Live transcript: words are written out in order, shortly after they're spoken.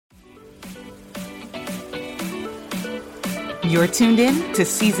You're tuned in to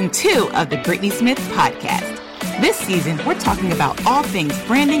Season 2 of the Brittany Smith Podcast. This season, we're talking about all things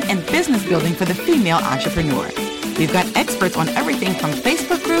branding and business building for the female entrepreneur. We've got experts on everything from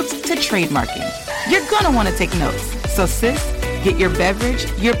Facebook groups to trademarking. You're going to want to take notes. So sis, get your beverage,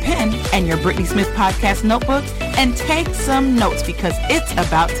 your pen, and your Brittany Smith Podcast notebook and take some notes because it's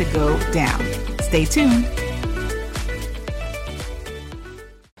about to go down. Stay tuned.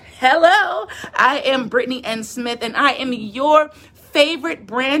 Hello, I am Brittany N. Smith, and I am your favorite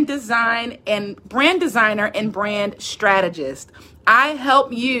brand designer and brand strategist. I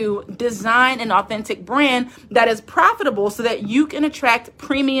help you design an authentic brand that is profitable so that you can attract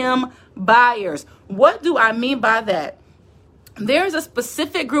premium buyers. What do I mean by that? There's a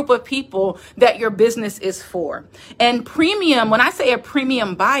specific group of people that your business is for. And premium, when I say a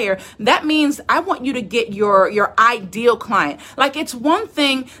premium buyer, that means I want you to get your ideal client. Like, it's one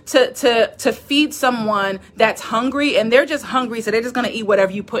thing to feed someone that's hungry and they're just hungry, so they're just going to eat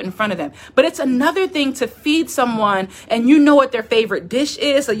whatever you put in front of them. But it's another thing to feed someone and you know what their favorite dish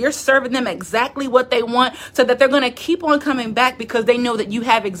is, so you're serving them exactly what they want so that they're going to keep on coming back because they know that you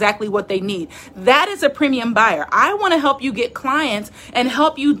have exactly what they need. That is a premium buyer. I want to help you get clients and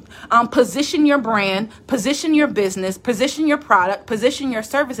help you position your brand, position your business, position your product, position your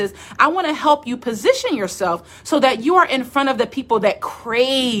services. I want to help you position yourself so that you are in front of the people that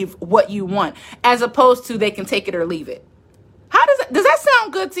crave what you want, as opposed to they can take it or leave it. Does that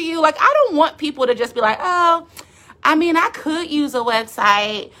sound good to you? Like, I don't want people to just be like, oh, I mean, I could use a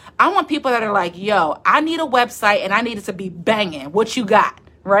website. I want people that are like, yo, I need a website and I need it to be banging. What you got?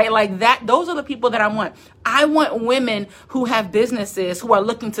 Right? Like that. Those are the people that I want. I want women who have businesses who are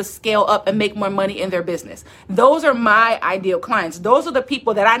looking to scale up and make more money in their business. Those are my ideal clients. Those are the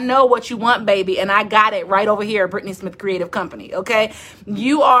people that I know what you want, baby. And I got it right over here at Brittany Smith Creative Company. Okay.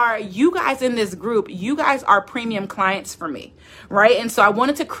 You guys in this group, you guys are premium clients for me. Right. And so I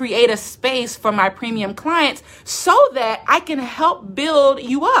wanted to create a space for my premium clients so that I can help build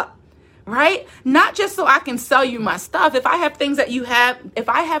you up. Right? Not just so I can sell you my stuff. If I have things that you have, if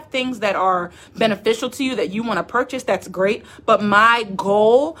I have things that are beneficial to you that you want to purchase, that's great. But my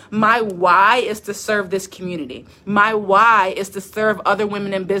goal, my why is to serve this community. My why is to serve other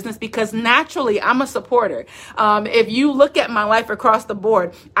women in business because naturally I'm a supporter. If you look at my life across the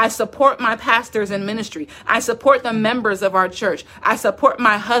board, I support my pastors in ministry. I support the members of our church. I support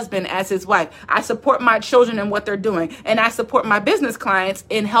my husband as his wife. I support my children in what they're doing. And I support my business clients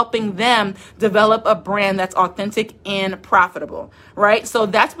in helping them develop a brand that's authentic and profitable, right? So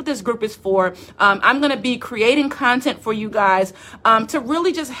that's what this group is for. I'm going to be creating content for you guys to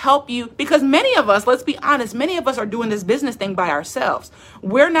really just help you because many of us, let's be honest, many of us are doing this business thing by ourselves.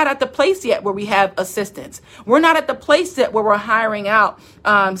 We're not at the place yet where we have assistants. We're not at the place yet where we're hiring out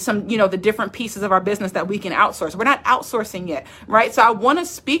the different pieces of our business that we can outsource. We're not outsourcing yet, right? So I want to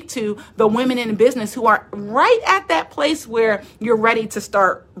speak to the women in business who are right at that place where you're ready to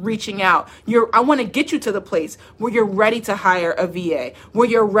start reaching out. I want to get you to the place where you're ready to hire a VA, where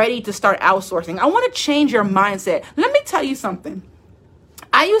you're ready to start outsourcing. I want to change your mindset. Let me tell you something.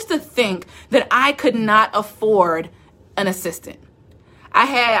 I used to think that I could not afford an assistant.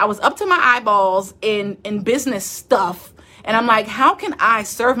 I was up to my eyeballs in business stuff. And I'm like, how can I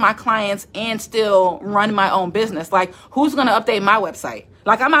serve my clients and still run my own business? Like, who's going to update my website?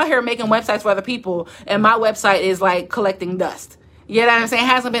 Like, I'm out here making websites for other people and my website is like collecting dust. You know what I'm saying? It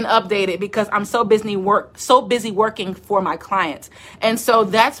hasn't been updated because I'm so busy working for my clients. And so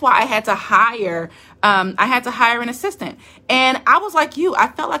that's why I had to hire an assistant. And I was like you, I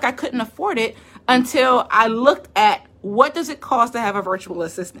felt like I couldn't afford it until I looked at what does it cost to have a virtual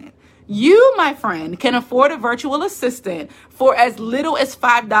assistant? You, my friend, can afford a virtual assistant for as little as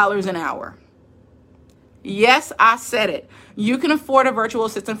 $5 an hour. Yes, I said it. You can afford a virtual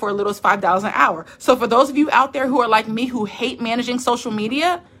assistant for as little as $5 an hour. So for those of you out there who are like me, who hate managing social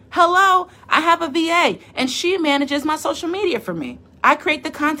media, hello, I have a VA and she manages my social media for me. I create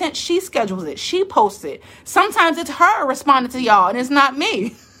the content, she schedules it, she posts it. Sometimes it's her responding to y'all and it's not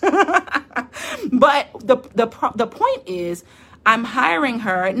me. But the point is, I'm hiring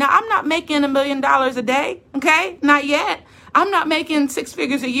her. Now, I'm not making $1 million a day, okay? Not yet. I'm not making 6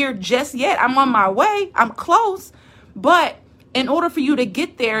 figures a year just yet. I'm on my way. I'm close. But in order for you to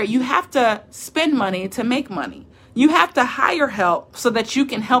get there, you have to spend money to make money. You have to hire help so that you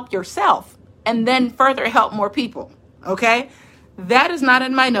can help yourself and then further help more people, okay? That is not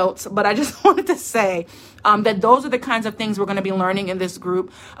in my notes, but I just wanted to say that those are the kinds of things we're going to be learning in this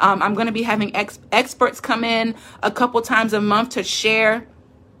group. I'm going to be having experts come in a couple times a month to share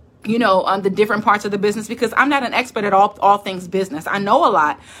on the different parts of the business, because I'm not an expert at all things business. I know a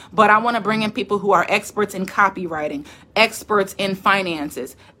lot, but I want to bring in people who are experts in copywriting, experts in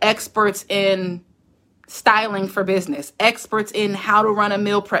finances, experts in styling for business, experts in how to run a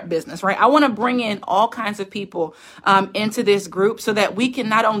meal prep business, right? I want to bring in all kinds of people into this group so that we can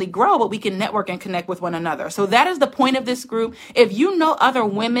not only grow, but we can network and connect with one another. So that is the point of this group. If you know other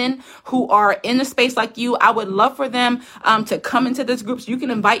women who are in the space like you, I would love for them to come into this group. So you can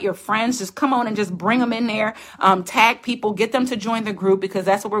invite your friends, just come on and just bring them in there, tag people, get them to join the group, because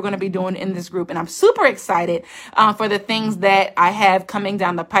that's what we're going to be doing in this group. And I'm super excited for the things that I have coming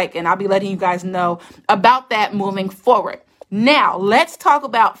down the pike, and I'll be letting you guys know about that moving forward. Now, let's talk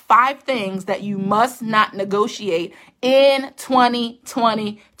about 5 things that you must not negotiate in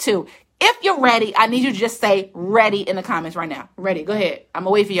 2022. If you're ready, I need you to just say ready in the comments right now. Ready, go ahead. I'm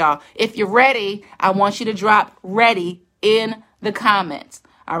gonna wait for y'all. If you're ready, I want you to drop ready in the comments.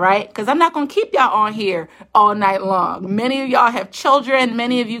 All right, because I'm not going to keep y'all on here all night long. Many of y'all have children.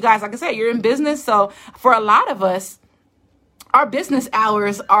 Many of you guys, like I said, you're in business. So for a lot of us, our business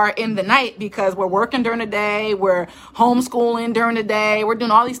hours are in the night because we're working during the day, we're homeschooling during the day, we're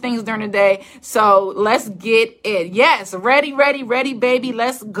doing all these things during the day. So let's get it. Yes, ready, baby.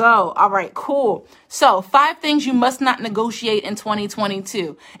 Let's go. All right, cool. So 5 things you must not negotiate in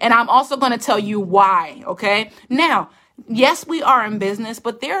 2022. And I'm also going to tell you why. Okay. Now, yes, we are in business,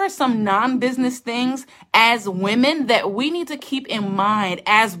 but there are some non-business things as women that we need to keep in mind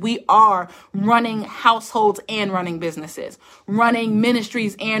as we are running households and running businesses, running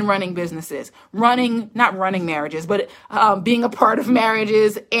ministries and running businesses, not running marriages, but being a part of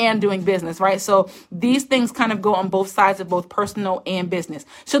marriages and doing business, right? So these things kind of go on both sides of both personal and business.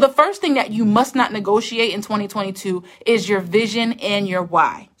 So the first thing that you must not negotiate in 2022 is your vision and your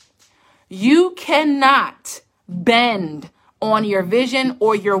why. You cannot bend on your vision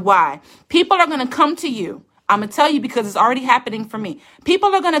or your why. People are going to come to you. I'm going to tell you because it's already happening for me.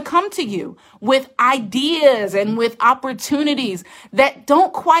 People are going to come to you with ideas and with opportunities that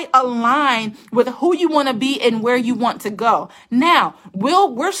don't quite align with who you want to be and where you want to go. Now,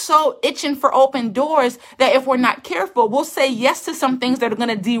 we're so itching for open doors that if we're not careful, we'll say yes to some things that are going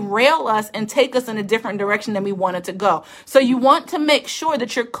to derail us and take us in a different direction than we wanted to go. So you want to make sure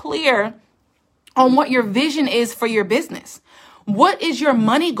that you're clear on what your vision is for your business. What is your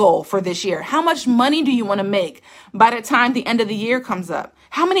money goal for this year? How much money do you want to make by the time the end of the year comes up?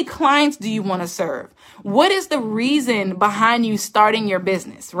 How many clients do you want to serve? What is the reason behind you starting your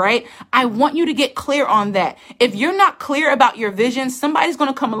business, right? I want you to get clear on that. If you're not clear about your vision, somebody's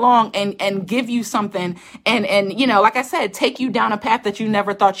going to come along and give you something and like I said, take you down a path that you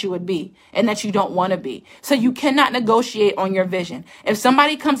never thought you would be and that you don't want to be. So you cannot negotiate on your vision. If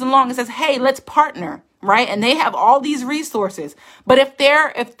somebody comes along and says, hey, let's partner, right? And they have all these resources. But if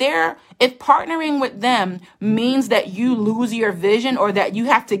partnering with them means that you lose your vision or that you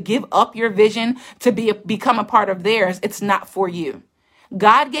have to give up your vision to become a part of theirs, it's not for you.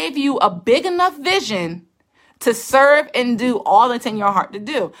 God gave you a big enough vision to serve and do all that's in your heart to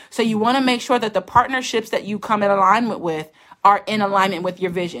do. So you want to make sure that the partnerships that you come in alignment with are in alignment with your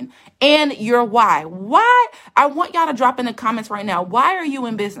vision and your why. Why? I want y'all to drop in the comments right now. Why are you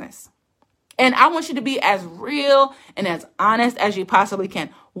in business? And I want you to be as real and as honest as you possibly can.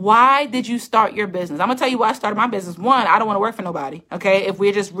 Why did you start your business? I'm going to tell you why I started my business. 1, I don't want to work for nobody. Okay. If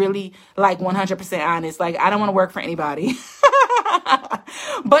we're just really like 100% honest, I don't want to work for anybody.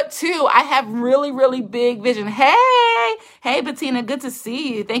 But 2, I have really, really big vision. Hey, Bettina, good to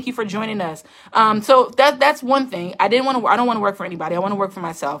see you. Thank you for joining us. So that's one thing. I don't want to work for anybody. I want to work for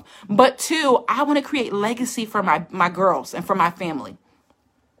myself. But 2, I want to create legacy for my girls and for my family.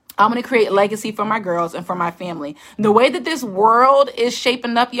 I'm going to create legacy for my girls and for my family. The way that this world is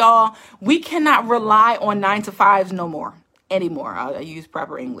shaping up, y'all, we cannot rely on 9-to-5s anymore. I'll use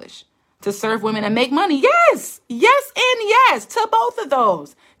proper English. To serve women and make money. Yes, and yes to both of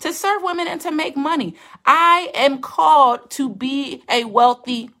those. To serve women and to make money. I am called to be a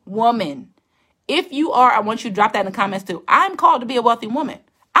wealthy woman. If you are, I want you to drop that in the comments too. I'm called to be a wealthy woman.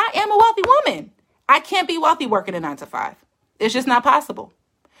 I am a wealthy woman. I can't be wealthy working a 9-to-5. It's just not possible.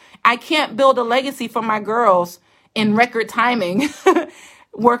 I can't build a legacy for my girls in record timing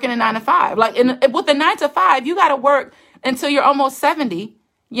working a 9-to-5. With a 9-to-5, you got to work until you're almost 70,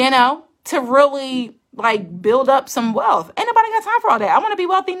 to really build up some wealth. Ain't nobody got time for all that. I want to be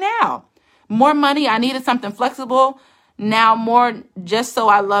wealthy now. More money. I needed something flexible. Now more just so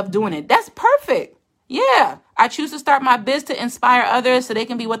I love doing it. That's perfect. Yeah. I choose to start my biz to inspire others so they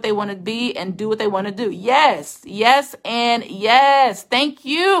can be what they want to be and do what they want to do. Yes, and yes. Thank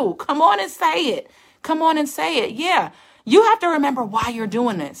you. Come on and say it. Yeah. You have to remember why you're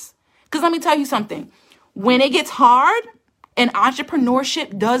doing this. Because let me tell you something. When it gets hard, and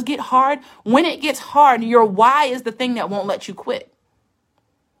entrepreneurship does get hard, when it gets hard, your why is the thing that won't let you quit.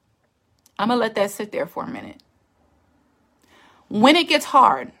 I'm going to let that sit there for a minute. When it gets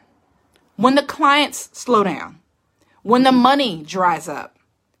hard, when the clients slow down, when the money dries up,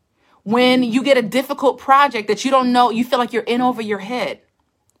 when you get a difficult project that you don't know, you feel like you're in over your head,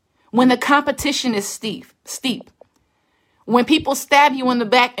 when the competition is steep, when people stab you in the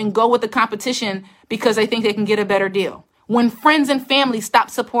back and go with the competition because they think they can get a better deal, when friends and family stop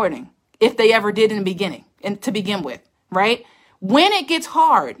supporting, if they ever did in the beginning and to begin with, right? When it gets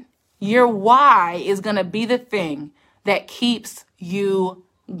hard, your why is going to be the thing that keeps you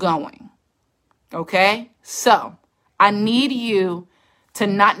going. Okay? So I need you to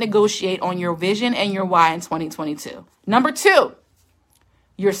not negotiate on your vision and your why in 2022. Number 2,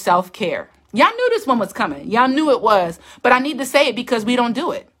 your self-care. Y'all knew this one was coming. Y'all knew it was, but I need to say it because we don't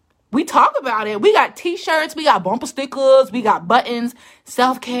do it. We talk about it. We got t-shirts, we got bumper stickers, we got buttons.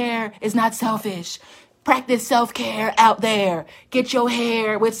 Self-care is not selfish. Practice self-care out there. Get your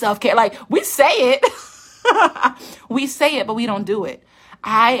hair with self-care. Like, we say it. We say it, but we don't do it.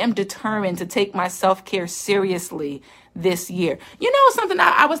 I am determined to take my self-care seriously this year. You know something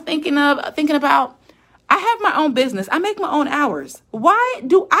I was thinking about? I have my own business. I make my own hours. I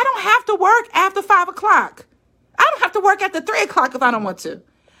don't have to work after 5 o'clock. I don't have to work after 3 o'clock if I don't want to.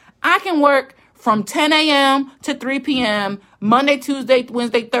 I can work from 10 a.m. to 3 p.m. Monday, Tuesday,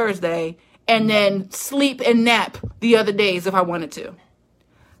 Wednesday, Thursday, and then sleep and nap the other days if I wanted to.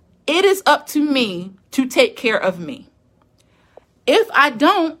 It is up to me to take care of me. If I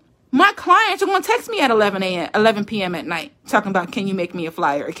don't, my clients are going to text me at 11 p.m. at night talking about, can you make me a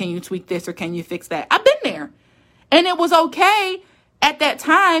flyer, or can you tweak this, or can you fix that? I've been there. And it was okay at that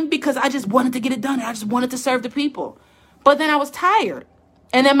time because I just wanted to get it done. And I just wanted to serve the people. But then I was tired.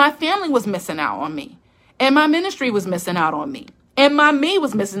 And then my family was missing out on me. And my ministry was missing out on me. And my me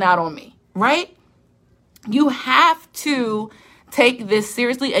was missing out on me, right? You have to take this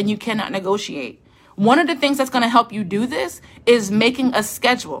seriously, and you cannot negotiate. One of the things that's going to help you do this is making a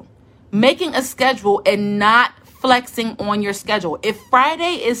schedule. Making a schedule and not flexing on your schedule. If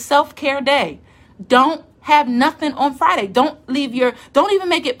Friday is self-care day, don't have nothing on Friday. Don't even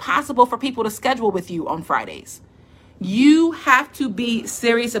make it possible for people to schedule with you on Fridays. You have to be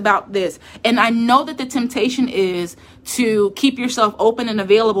serious about this. And I know that the temptation is to keep yourself open and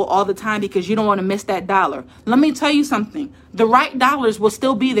available all the time because you don't want to miss that dollar. Let me tell you something. The right dollars will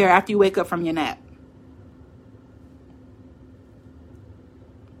still be there after you wake up from your nap.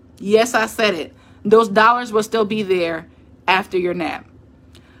 Yes, I said it. Those dollars will still be there after your nap.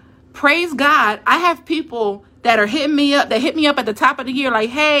 Praise God. I have people that are hitting me up, that hit me up at the top of the year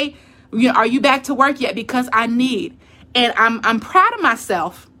like, hey, are you back to work yet? Because I need. And I'm proud of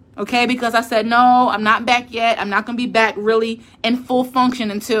myself, okay? Because I said, no, I'm not back yet. I'm not going to be back really in full function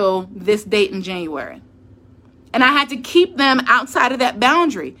until this date in January. And I had to keep them outside of that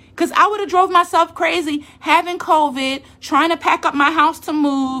boundary because I would have drove myself crazy having COVID, trying to pack up my house to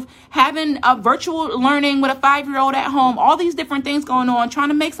move, having a virtual learning with a 5-year-old at home, all these different things going on, trying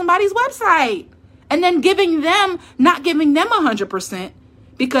to make somebody's website and then not giving them 100%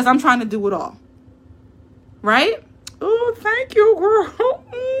 because I'm trying to do it all. Right? Oh, thank you, girl.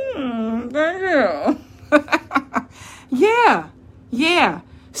 Thank you. Yeah.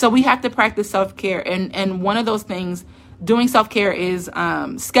 So we have to practice self-care. And one of those things, doing self-care is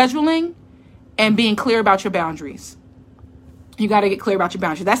scheduling and being clear about your boundaries. You got to get clear about your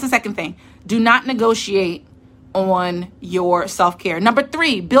boundaries. That's the second thing. Do not negotiate on your self-care. Number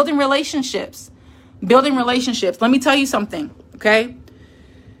 3, building relationships. Building relationships. Let me tell you something, okay?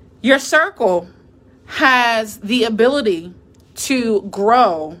 Your circle has the ability to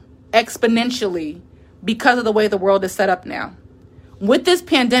grow exponentially because of the way the world is set up now. With this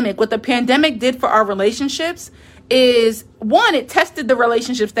pandemic, what the pandemic did for our relationships is, 1, it tested the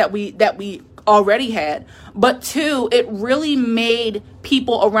relationships that we already had, but 2, it really made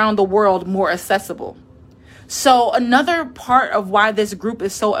people around the world more accessible. So another part of why this group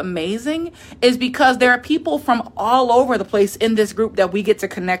is so amazing is because there are people from all over the place in this group that we get to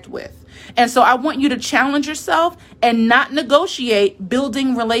connect with. And so I want you to challenge yourself and not negotiate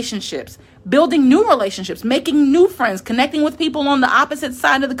building relationships, building new relationships, making new friends, connecting with people on the opposite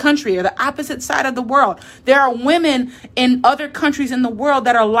side of the country or the opposite side of the world. There are women in other countries in the world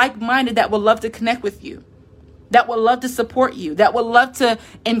that are like-minded that would love to connect with you, that would love to support you, that would love to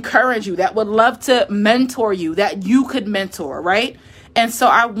encourage you, that would love to mentor you, that you could mentor, right? And so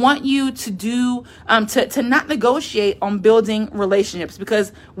I want you to do, to not negotiate on building relationships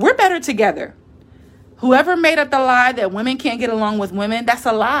because we're better together. Whoever made up the lie that women can't get along with women, that's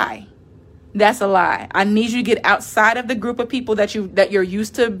a lie. That's a lie. I need you to get outside of the group of people that you're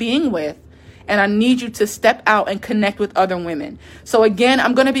used to being with. And I need you to step out and connect with other women. So again,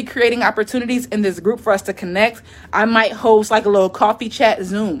 I'm going to be creating opportunities in this group for us to connect. I might host like a little coffee chat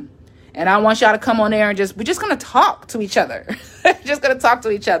Zoom. And I want y'all to come on there and we're just going to talk to each other. Just going to talk to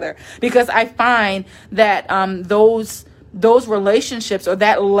each other. Because I find that those relationships, or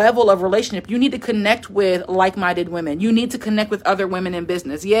that level of relationship, you need to connect with like-minded women. You need to connect with other women in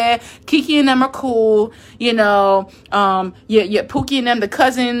business. Yeah, Kiki and them are cool. Yeah, Pookie and them, the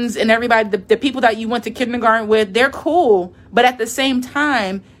cousins and everybody, the people that you went to kindergarten with, they're cool. But at the same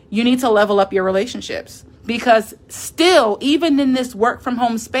time, you need to level up your relationships. Because still, even in this work from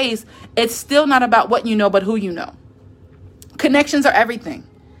home space, it's still not about what you know, but who you know. Connections are everything.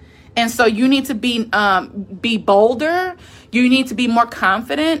 And so you need to be bolder. You need to be more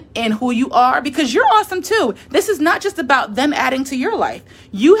confident in who you are, because you're awesome too. This is not just about them adding to your life.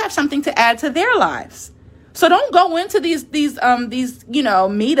 You have something to add to their lives. So don't go into these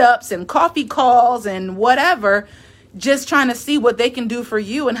meetups and coffee calls and whatever, just trying to see what they can do for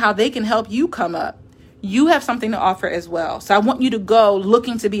you and how they can help you come up. You have something to offer as well. So I want you to go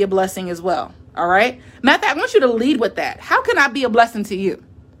looking to be a blessing as well. All right. Matter of fact, I want you to lead with that. How can I be a blessing to you?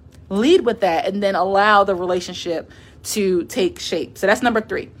 Lead with that, and then allow the relationship to take shape. So that's number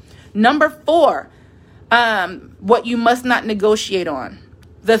 3. Number 4, what you must not negotiate on.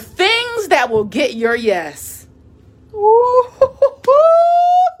 The things that will get your yes.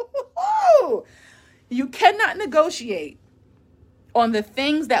 You cannot negotiate on the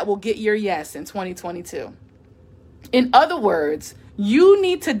things that will get your yes in 2022. In other words, you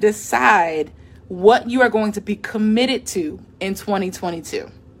need to decide what you are going to be committed to in 2022.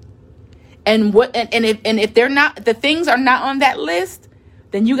 And if they're not, the things are not on that list,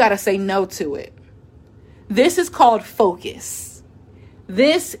 then you got to say no to it. This is called focus.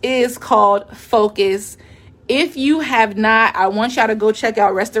 This is called focus. If you have not, I want y'all to go check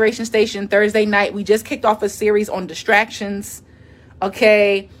out Restoration Station Thursday night. We just kicked off a series on distractions.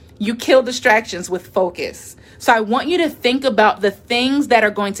 Okay. You kill distractions with focus. So I want you to think about the things that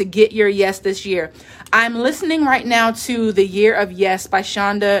are going to get your yes this year. I'm listening right now to The Year of Yes by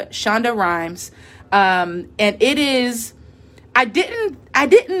Shonda Rhimes. And it is,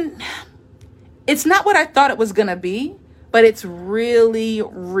 it's not what I thought it was going to be, but it's really,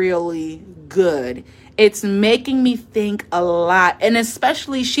 really good. It's making me think a lot. And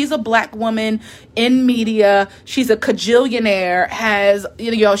especially, she's a Black woman in media. She's a cajillionaire,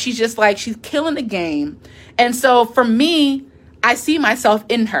 she's just like, she's killing the game. And so for me, I see myself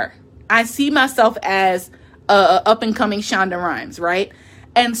in her. I see myself as a up and coming Shonda Rhimes, right?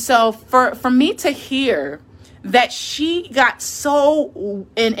 And so for me to hear that she got so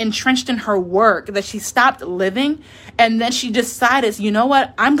entrenched in her work that she stopped living, and then she decided, you know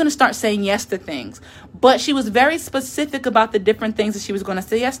what, I'm going to start saying yes to things. But she was very specific about the different things that she was going to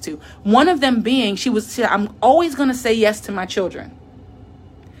say yes to. One of them being, I'm always going to say yes to my children.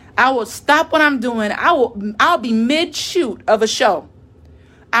 I will stop what I'm doing. I'll be mid-shoot of a show.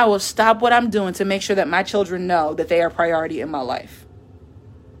 I will stop what I'm doing to make sure that my children know that they are a priority in my life.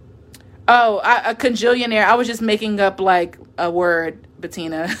 A cajillionaire. I was just making up like a word,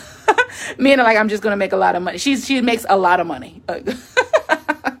 Bettina. Meaning like I'm just going to make a lot of money. She makes a lot of money. I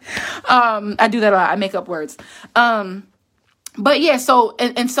do that a lot. I make up words. But yeah, so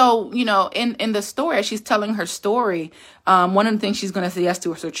in the story, as she's telling her story, one of the things she's going to say yes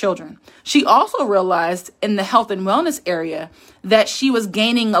to is her children. She also realized in the health and wellness area that she was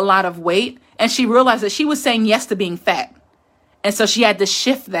gaining a lot of weight, and she realized that she was saying yes to being fat. And so she had to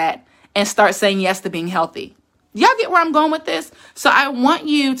shift that and start saying yes to being healthy. Y'all get where I'm going with this? So I want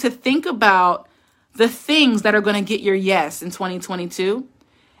you to think about the things that are going to get your yes in 2022.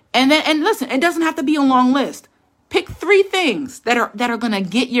 And listen, it doesn't have to be a long list. Pick 3 things that are going to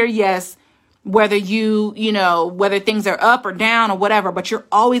get your yes, whether whether things are up or down or whatever, but you're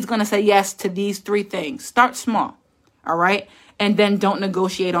always going to say yes to these 3 things. Start small. All right. And then don't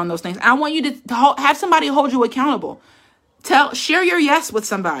negotiate on those things. I want you to have somebody hold you accountable. Share your yes with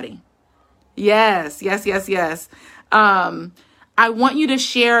somebody. Yes. I want you to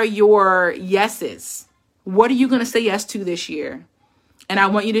share your yeses. What are you going to say yes to this year? And I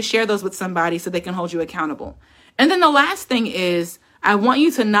want you to share those with somebody so they can hold you accountable. And then the last thing is, I want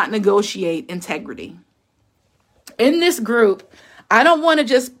you to not negotiate integrity. In this group, I don't want to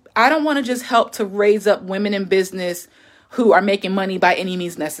just help to raise up women in business who are making money by any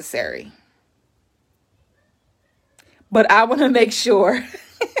means necessary. But I want to make sure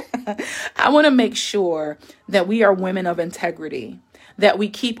that we are women of integrity. that we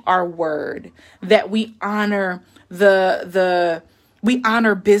keep our word, that we honor we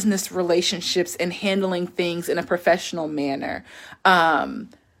honor business relationships and handling things in a professional manner,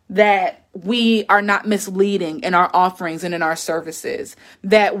 that we are not misleading in our offerings and in our services,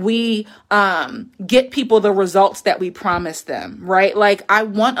 that we get people the results that we promise them, right? Like, I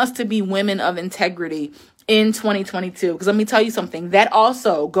want us to be women of integrity in 2022, because let me tell you something, that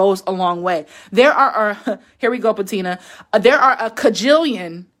also goes a long way. There are, here we go, Patina, there are a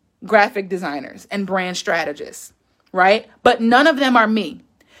cajillion graphic designers and brand strategists, right? But none of them are me.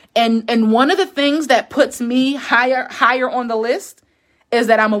 And one of the things that puts me higher on the list is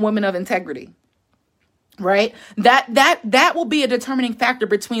that I'm a woman of integrity, right? That will be a determining factor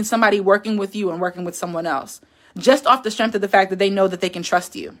between somebody working with you and working with someone else, just off the strength of the fact that they know that they can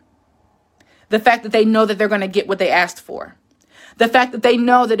trust you. The fact that they know that they're going to get what they asked for. The fact that they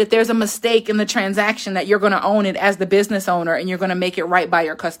know that if there's a mistake in the transaction, that you're going to own it as the business owner and you're going to make it right by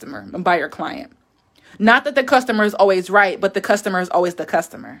your customer and by your client. Not that the customer is always right, but the customer is always the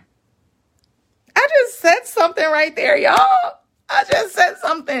customer. I just said something right there, y'all. I just said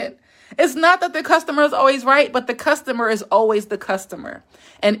something. It's not that the customer is always right, but the customer is always the customer.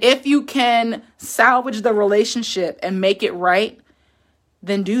 And if you can salvage the relationship and make it right,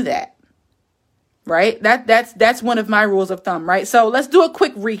 then do that. Right? That's one of my rules of thumb, right? So let's do a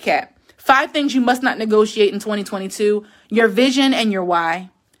quick recap. 5 things you must not negotiate in 2022. Your vision and your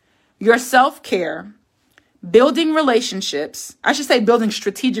why. Your self-care. Building relationships. I should say building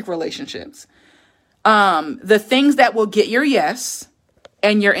strategic relationships. The things that will get your yes,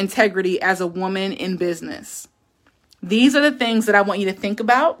 and your integrity as a woman in business. These are the things that I want you to think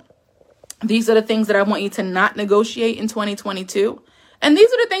about. These are the things that I want you to not negotiate in 2022. And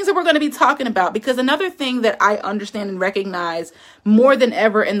these are the things that we're going to be talking about, because another thing that I understand and recognize more than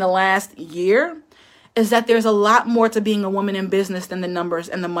ever in the last year is that there's a lot more to being a woman in business than the numbers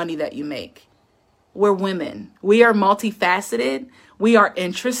and the money that you make. We're women. We are multifaceted. We are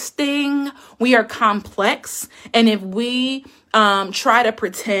interesting. We are complex. And if we try to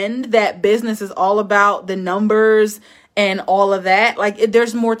pretend that business is all about the numbers and all of that, like,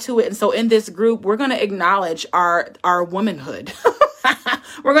 there's more to it. And so in this group, we're going to acknowledge our womanhood.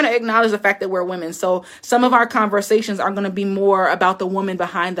 We're going to acknowledge the fact that we're women. So some of our conversations are going to be more about the woman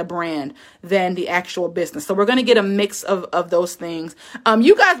behind the brand than the actual business. So we're going to get a mix of those things.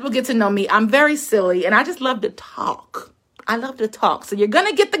 You guys will get to know me. I'm very silly and I just love to talk. I love to talk. So you're going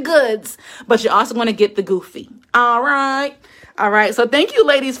to get the goods, but you're also going to get the goofy. All right. All right. So thank you,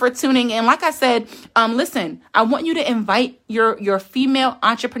 ladies, for tuning in. Like I said, listen, I want you to invite your female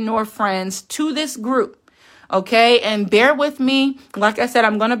entrepreneur friends to this group. Okay. And bear with me. Like I said,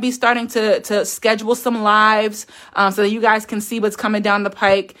 I'm going to be starting to schedule some lives so that you guys can see what's coming down the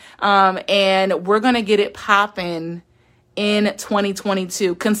pike. And we're going to get it popping in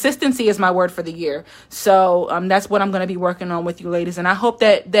 2022. Consistency is my word for the year. So that's what I'm going to be working on with you ladies. And I hope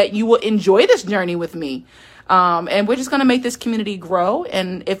that you will enjoy this journey with me. And we're just going to make this community grow.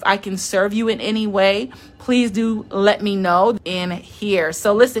 And if I can serve you in any way, please do let me know in here.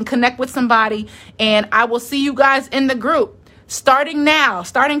 So listen, connect with somebody and I will see you guys in the group starting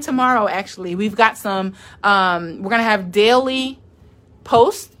tomorrow. Actually, we've got some, we're going to have daily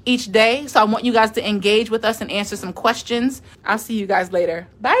posts each day. So I want you guys to engage with us and answer some questions. I'll see you guys later.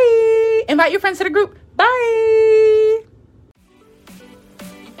 Bye. Invite your friends to the group. Bye.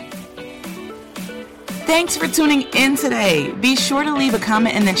 Thanks for tuning in today. Be sure to leave a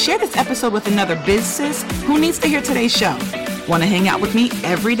comment and then share this episode with another biz sis who needs to hear today's show. Want to hang out with me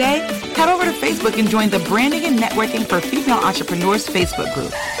every day? Head over to Facebook and join the Branding and Networking for Female Entrepreneurs Facebook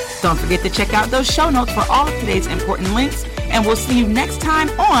group. Don't forget to check out those show notes for all of today's important links, and we'll see you next time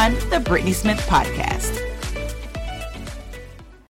on the Brittany Smith Podcast.